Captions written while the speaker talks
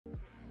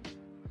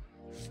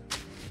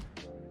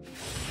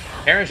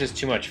Teron's just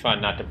too much fun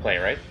not to play,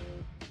 right?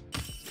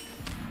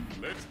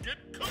 Let's get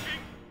cooking.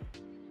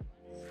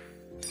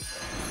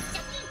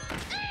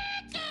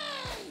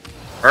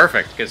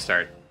 Perfect. Good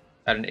start.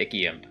 Had an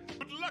icky imp.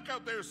 Good luck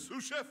out there,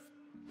 sous chef.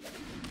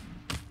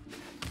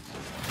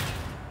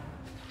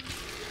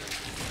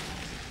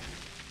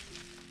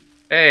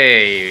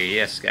 Hey,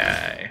 yes,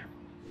 guy.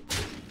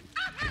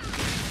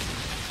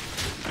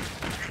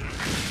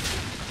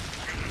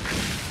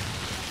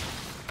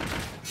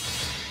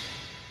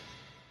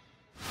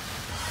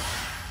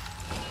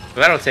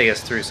 Well, that'll take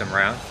us through some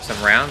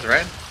rounds,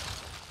 right?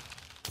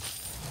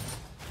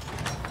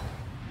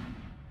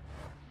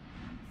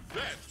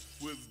 That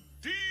was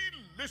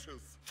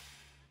delicious.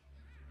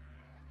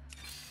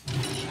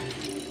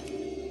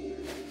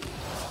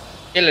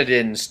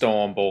 Illidan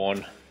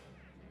Stormborn.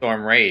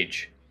 Storm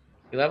Rage.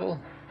 You leveled?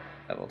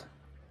 Leveled.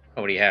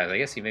 Oh, what do he has? I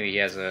guess maybe he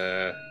has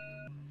a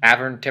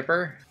Tavern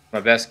Tipper.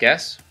 My best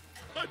guess.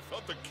 I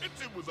thought the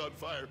kitchen was on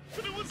fire,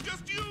 but it was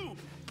just you.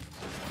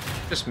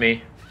 Just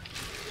me.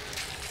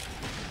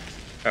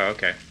 Oh,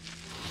 okay.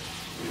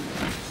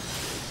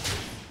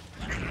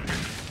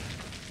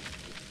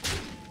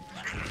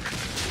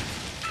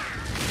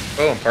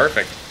 Boom,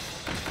 perfect.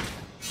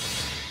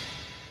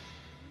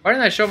 Why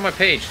didn't I show him my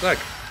page? Look.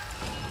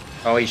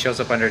 Oh, he shows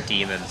up under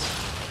demons.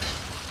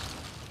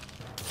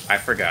 I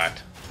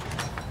forgot.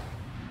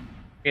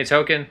 Give me a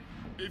token.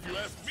 If you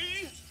ask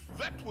me,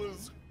 that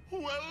was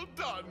well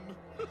done.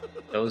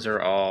 Those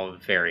are all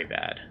very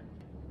bad.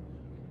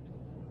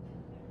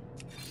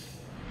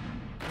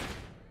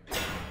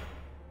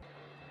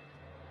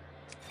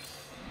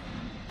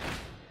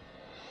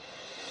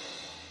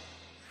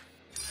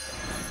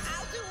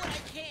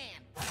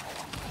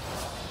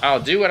 I'll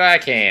do what I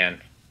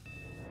can.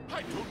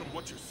 I don't know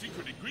what your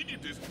secret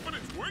ingredient is, but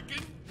it's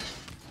working.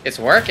 It's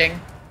working.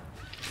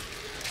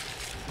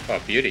 Oh,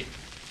 beauty.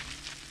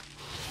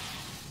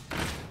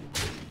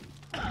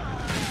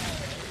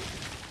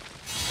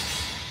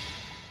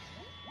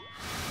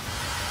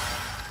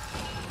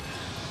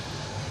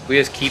 We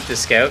just keep the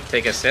scout,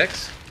 take a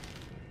 6?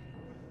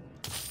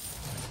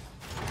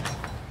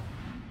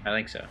 I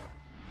think so.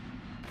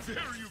 There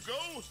you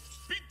go.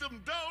 Beat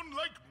them down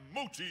like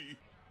mochi.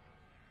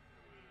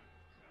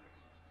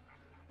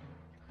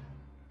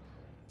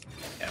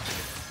 Yeah.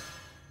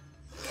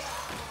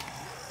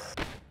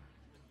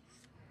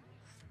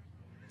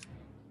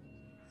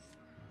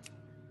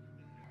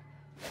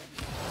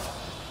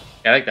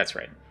 Yeah, I think that's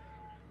right.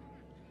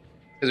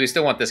 Because we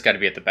still want this guy to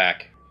be at the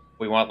back.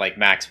 We want, like,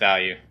 max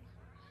value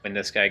when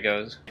this guy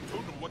goes. I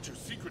don't know what your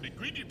secret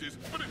ingredient is,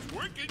 but it's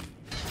working.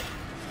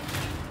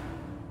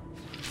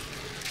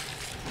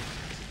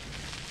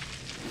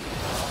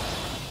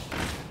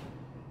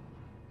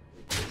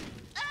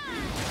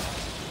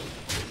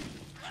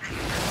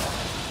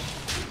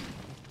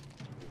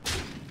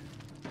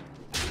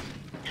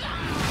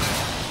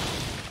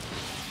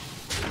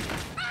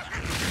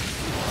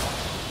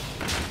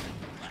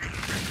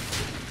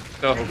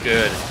 So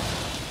good.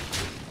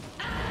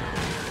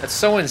 That's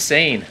so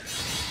insane.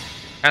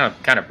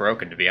 Kind of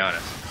broken, to be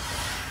honest.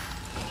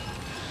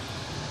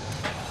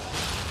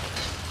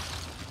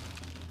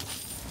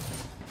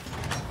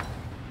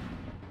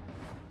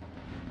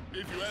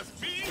 If you ask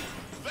me,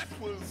 that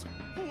was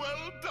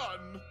well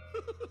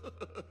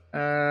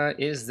done.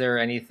 Is there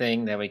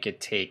anything that we could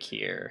take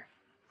here?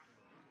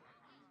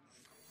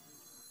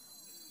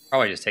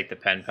 Probably just take the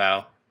pen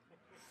pal.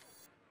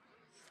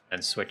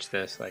 And switch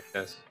this like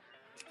this.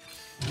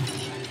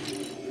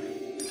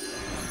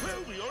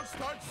 Well, we all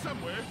start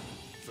somewhere.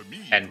 For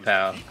me, Pen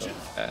pal.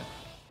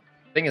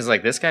 Thing is,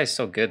 like, this guy's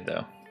so good,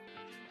 though.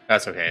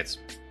 That's okay. It's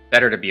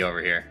better to be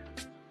over here.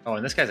 Oh,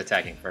 and this guy's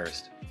attacking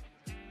first.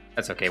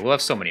 That's okay. We'll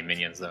have so many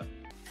minions, though.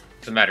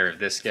 It's a matter of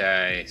this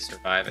guy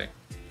surviving.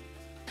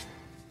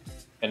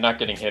 And not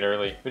getting hit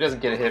early. If he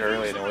doesn't get hit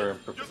early, then we're...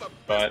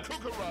 But...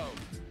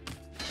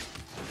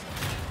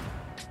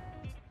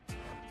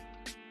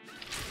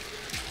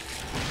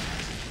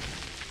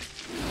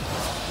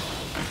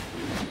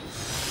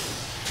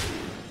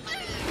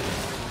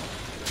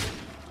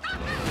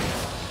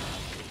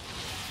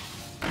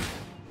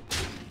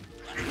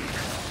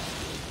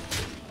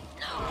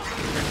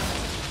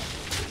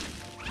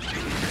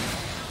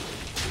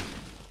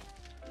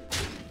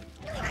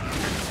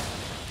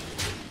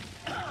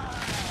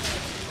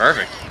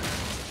 Perfect.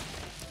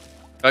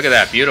 Look at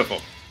that,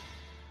 beautiful.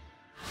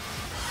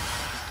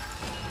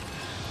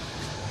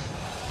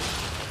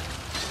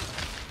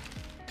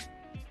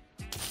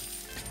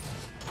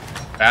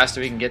 Faster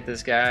we can get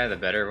this guy, the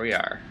better we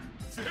are.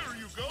 There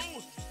you go.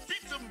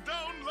 Beat them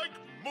down like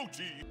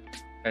mochi.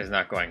 Guy's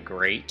not going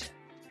great.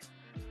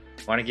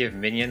 Want to give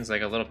minions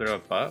like a little bit of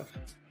a buff?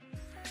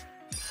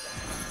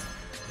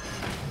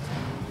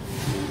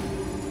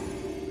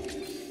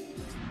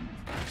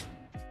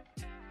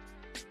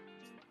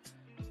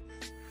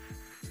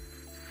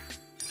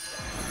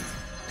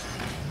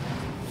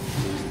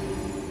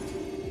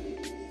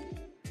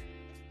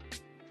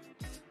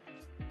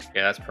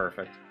 Yeah, that's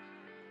perfect.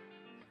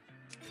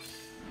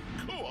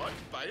 Go on,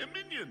 buy a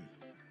minion.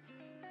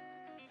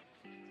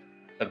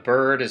 The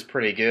bird is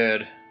pretty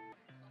good.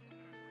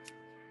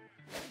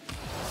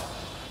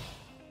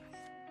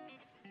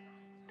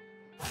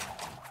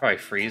 Probably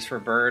freeze for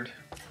bird.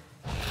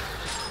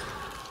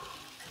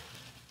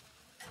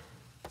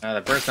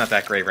 The bird's not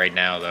that great right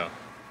now, though.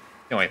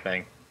 The only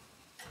thing.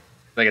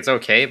 Like, it's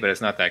okay, but it's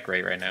not that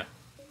great right now.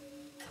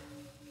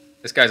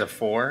 This guy's a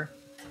 4.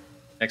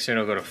 Next turn,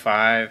 it'll go to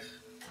 5.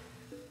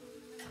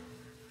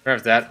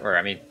 After that, or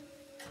I mean,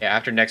 yeah,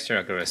 after next turn,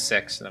 it'll go to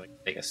 6, and then we can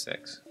take a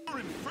 6. You're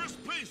in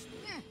first place.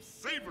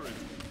 Savor it.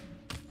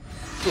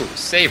 Ooh,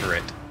 savor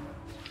it.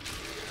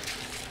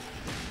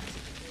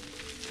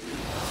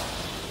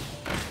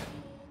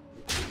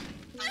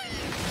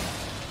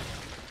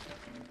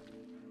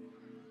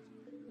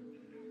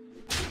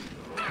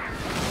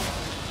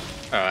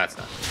 Oh, that's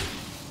not.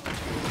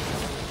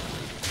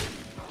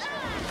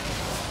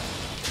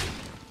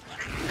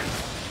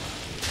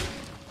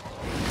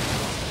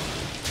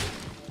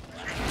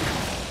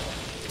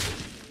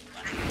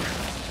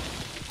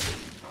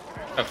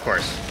 Of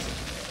course.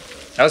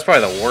 That was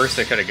probably the worst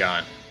it could have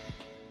gone.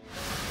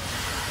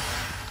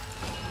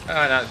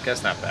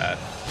 That's not bad.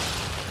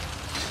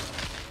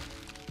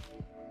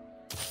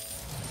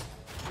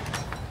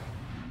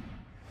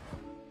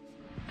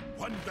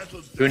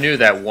 Who knew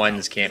that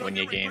ones can't win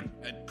you a game?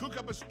 And cook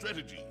up a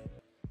strategy.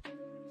 Can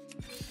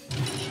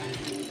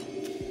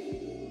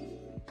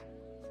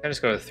I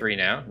just go to 3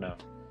 now? No.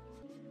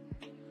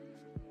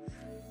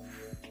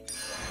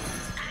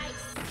 I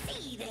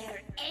see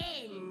their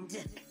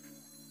end.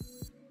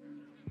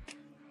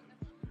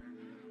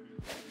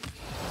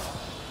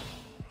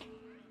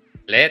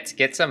 Let's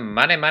get some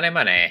money, money,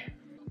 money.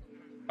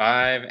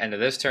 5, end of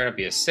this turn, it'll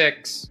be a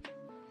 6.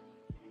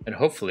 And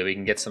hopefully we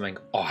can get something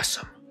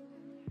awesome.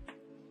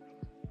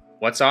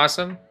 What's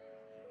awesome?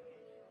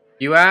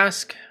 You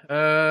ask?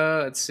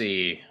 Let's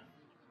see.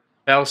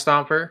 Bell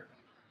Stomper.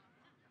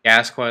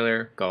 Gas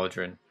Coiler.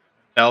 Goldrinn.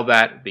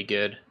 Bellbat would be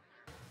good.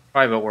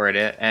 Probably about where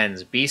it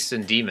ends. Beasts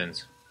and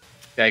Demons.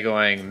 Guy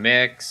going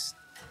Mix.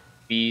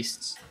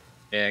 Beasts.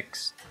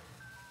 Mix.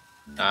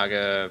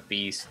 Naga.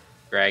 Beast.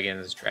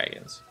 Dragons.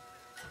 Dragons.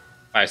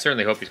 I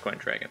certainly hope he's going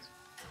Dragons.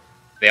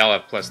 They all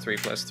have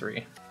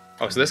 +3/+3.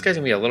 Oh, so this guy's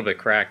gonna be a little bit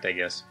cracked, I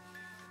guess.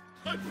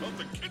 I thought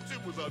the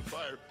kitchen was on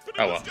fire, but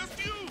Oh, it well. was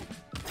just you.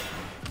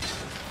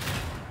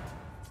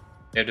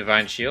 You have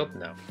Divine Shield?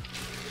 No.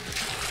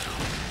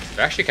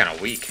 They're actually kind of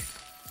weak.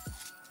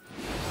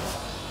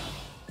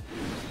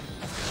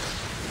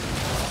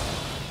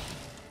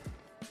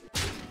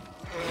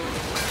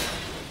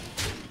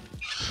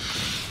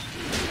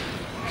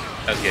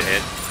 That was a good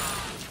hit.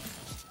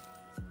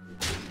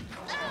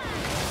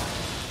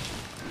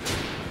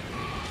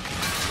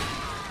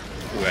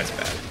 Ooh, that's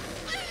bad.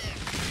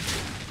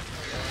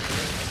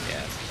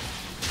 Yeah.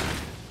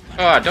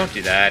 Oh, don't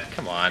do that.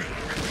 Come on.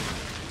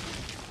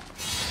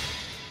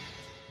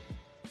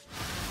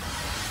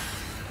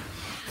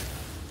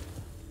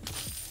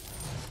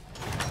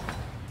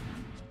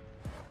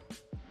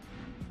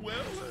 Well,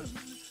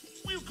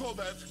 we'll call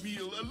that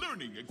meal a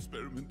learning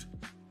experiment.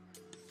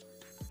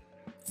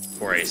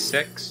 For a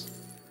 6.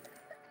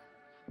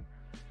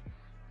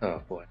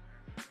 Oh boy.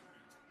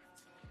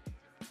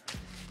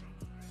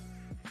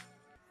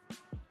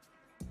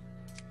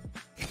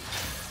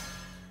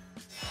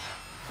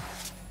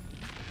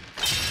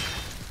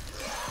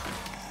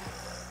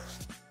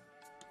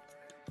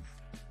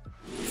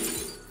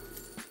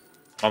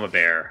 Mama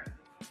Bear.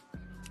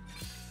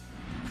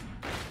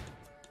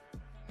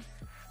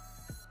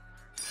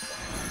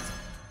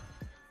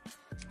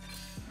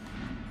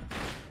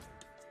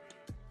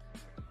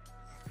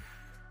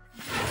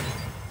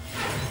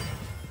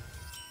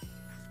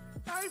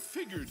 I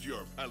figured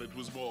your palate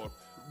was more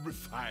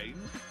refined.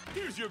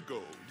 Here's your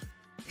gold.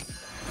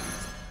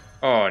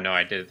 Oh no,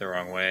 I did it the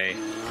wrong way.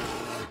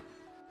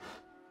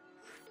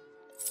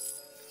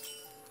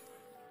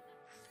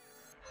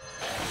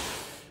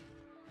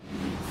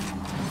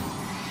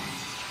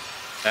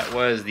 That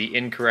was the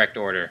incorrect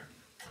order.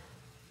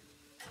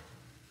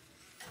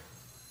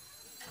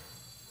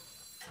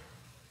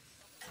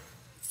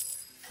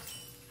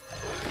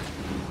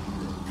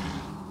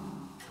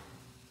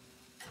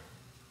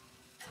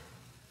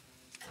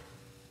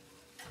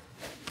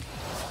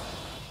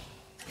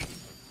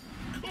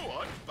 Go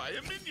on, buy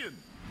a minion.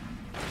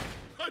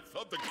 I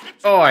thought the kitchen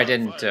Oh, was I on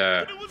didn't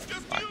fire, but it was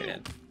just lock you. it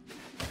in.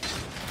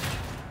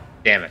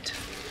 Damn it.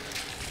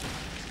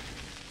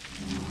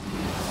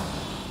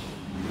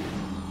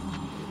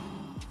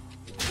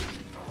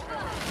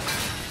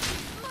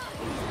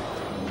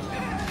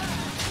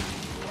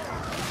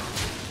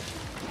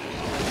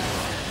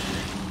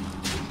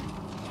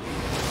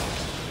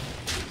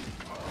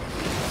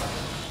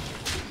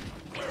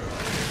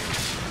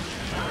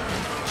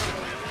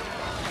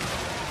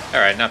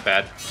 Alright, not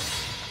bad.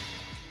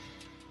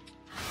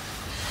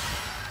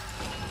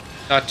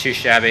 Not too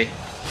shabby.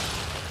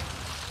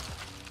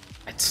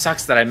 It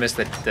sucks that I missed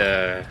this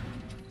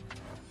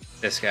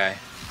guy.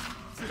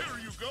 There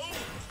you go.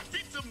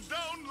 Beat them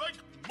down like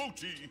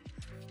mochi.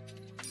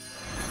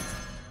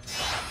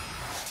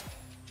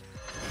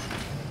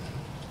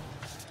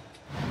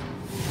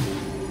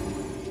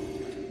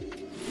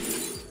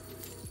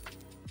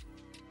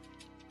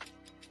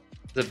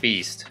 The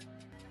beast.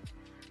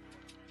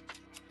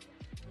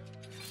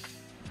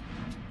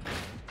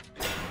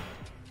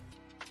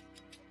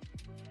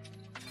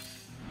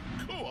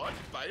 Caught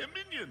by a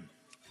minion.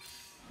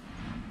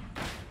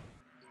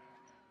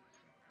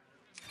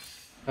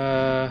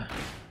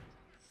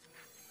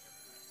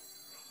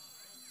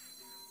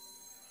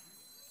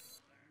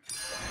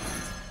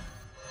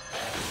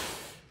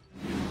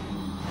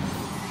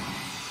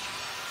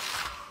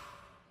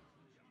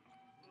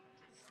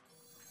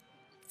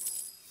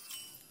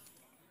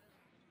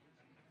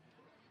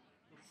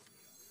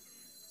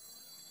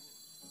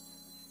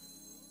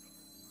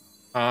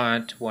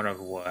 Haunt one of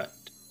what?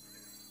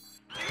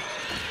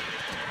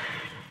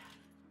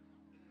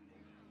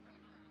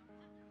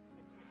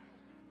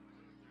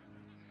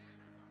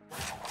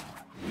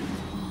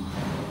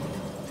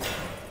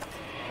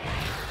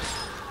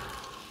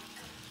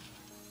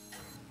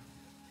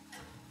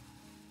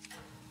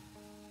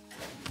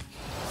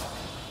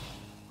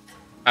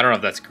 I don't know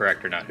if that's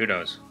correct or not. Who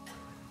knows?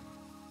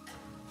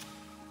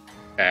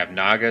 I have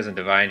Nagas and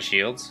Divine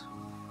Shields.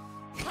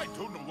 I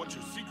don't know what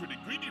your secret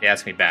ingredient They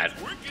asked me bad.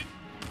 is working.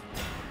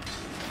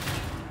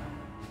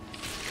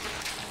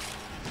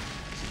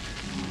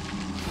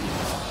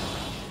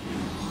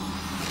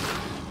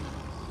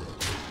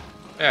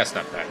 That's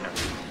not bad, no.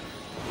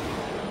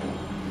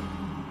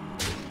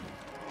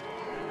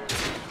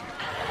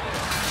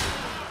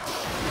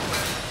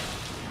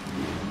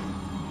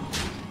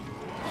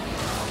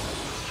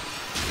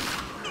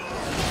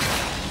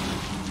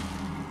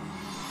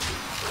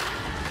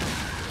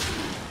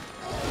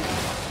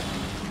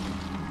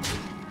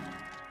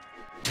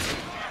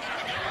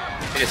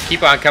 They just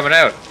keep on coming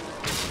out.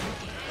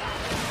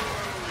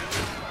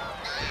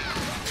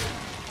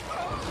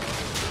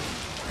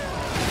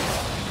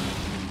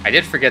 I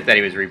did forget that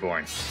he was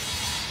reborn.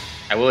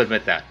 I will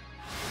admit that.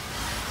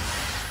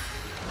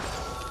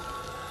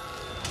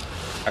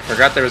 I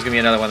forgot there was going to be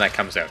another one that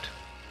comes out.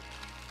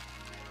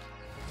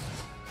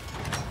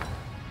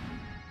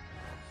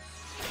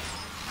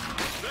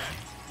 That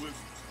was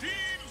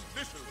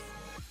delicious.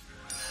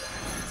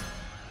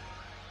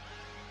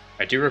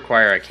 I do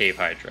require a Cave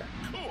Hydra.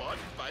 Caught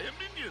by a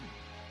minion.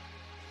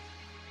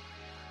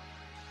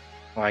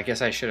 Well, I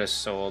guess I should have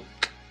sold.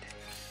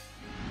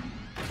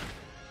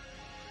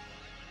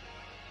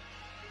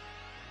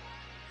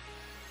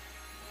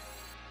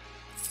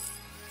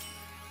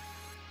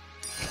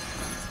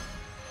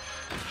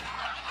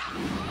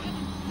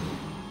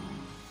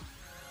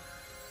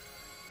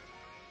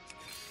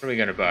 What are we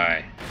gonna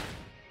buy?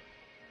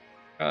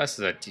 Oh, this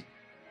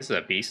is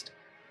a beast.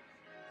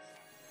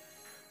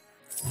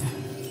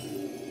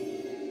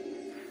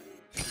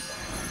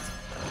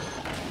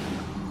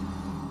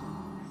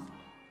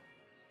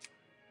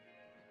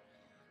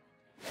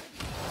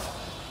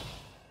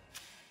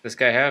 Does this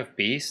guy have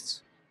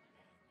beasts?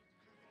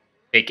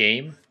 Take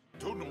aim?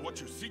 Don't know what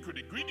your secret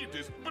ingredient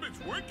is, but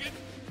it's working.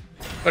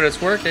 But it's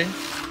working.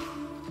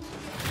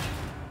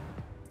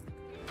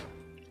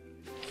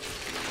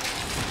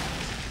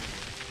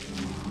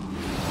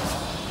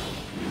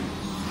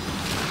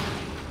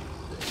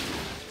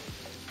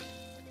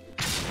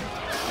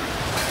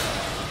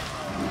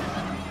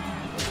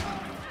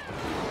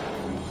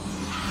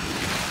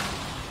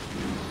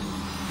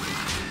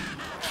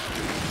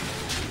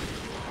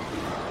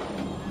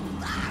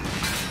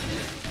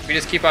 We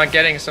just keep on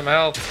getting some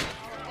help.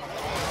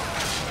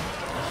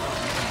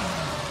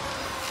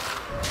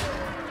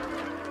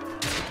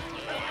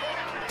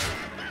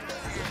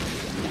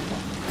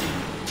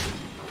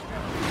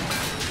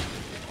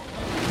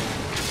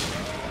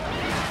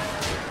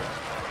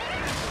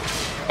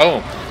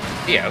 Oh,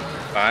 yeah.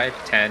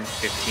 5, 10,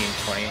 15,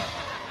 20.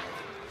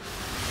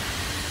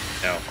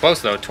 No,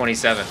 close though,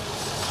 27.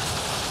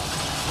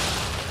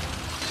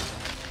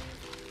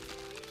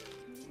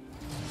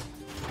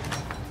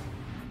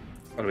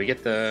 What do we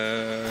get?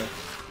 There you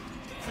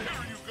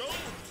go.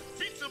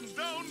 Beat them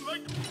down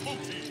like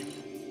Moti.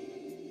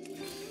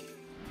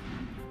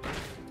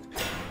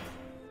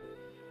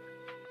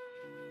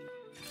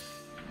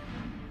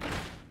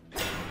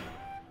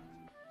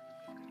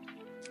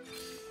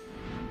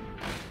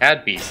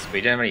 Had beasts, but we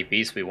didn't have any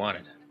beasts we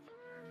wanted.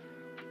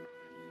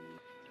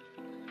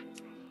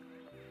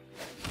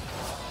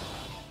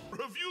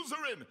 Reviews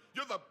are in.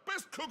 You're the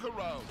best cook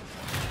around.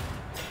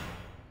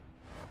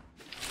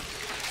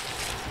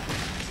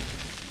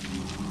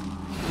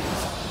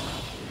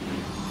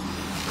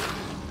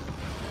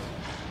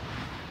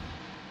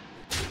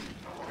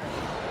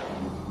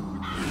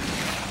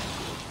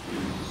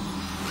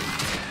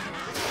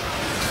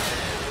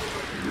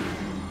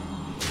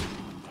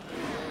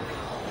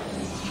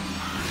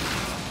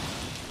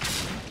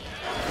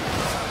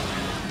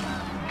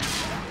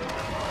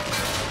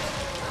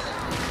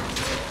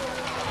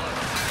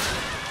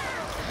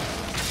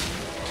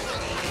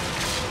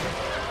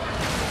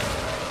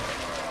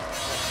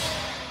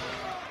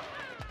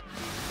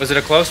 Was it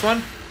a close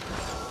one?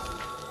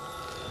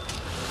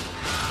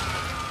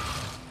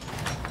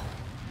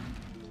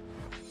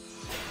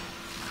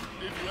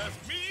 If you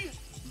ask me,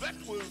 that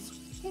was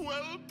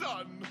well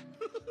done.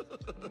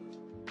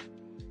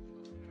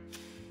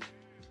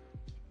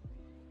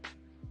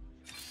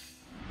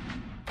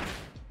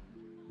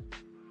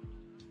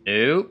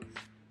 Nope.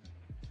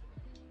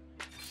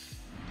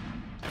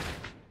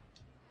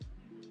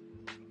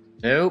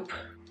 Nope.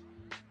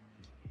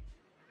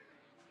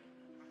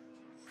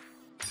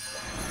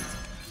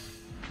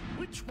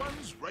 Which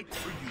one's right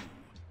for you?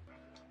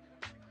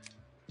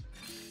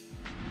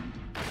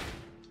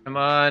 Come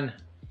on.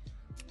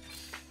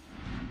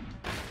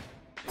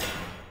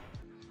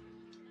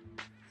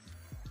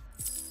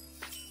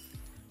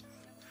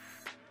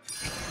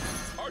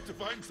 Hard to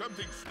find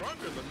something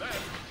stronger than that.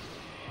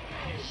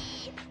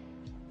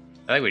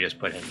 I think we just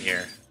put him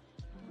here.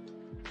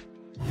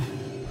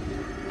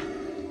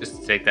 Just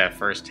to take that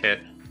first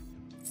hit.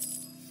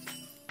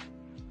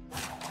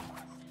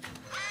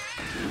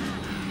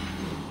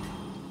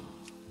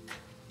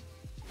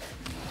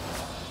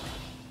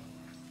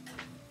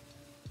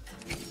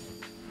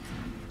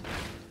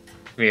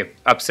 We'd be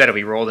upset if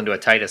we rolled into a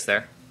Titus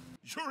there.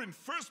 You're in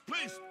first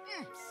place.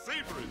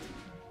 Savor it.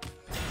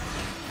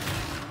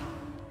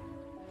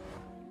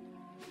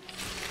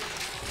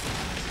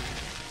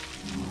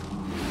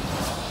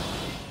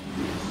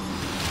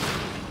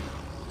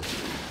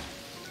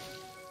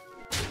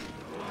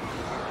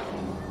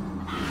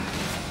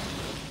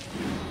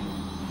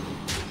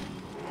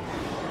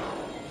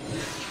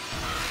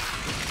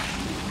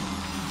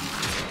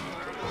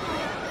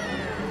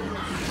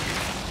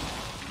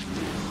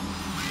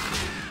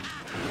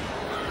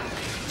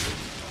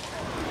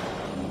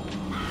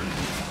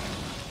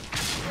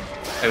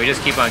 Hey, we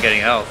just keep on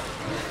getting health.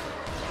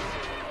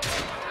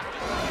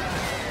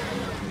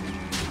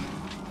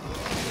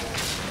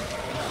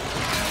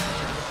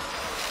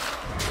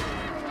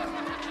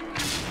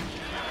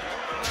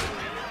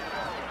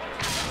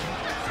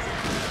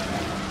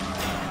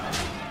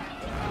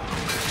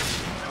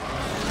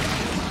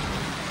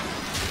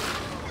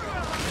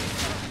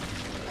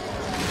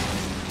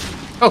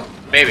 Oh,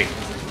 baby.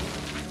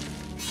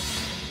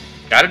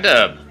 Got a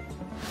dub.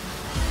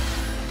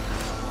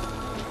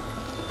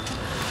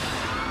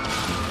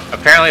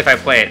 Apparently if I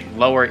play it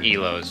lower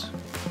elos,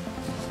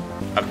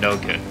 I'm no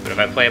good. But if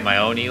I play at my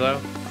own elo,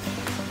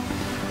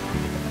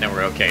 then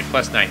we're okay.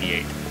 Plus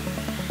 98.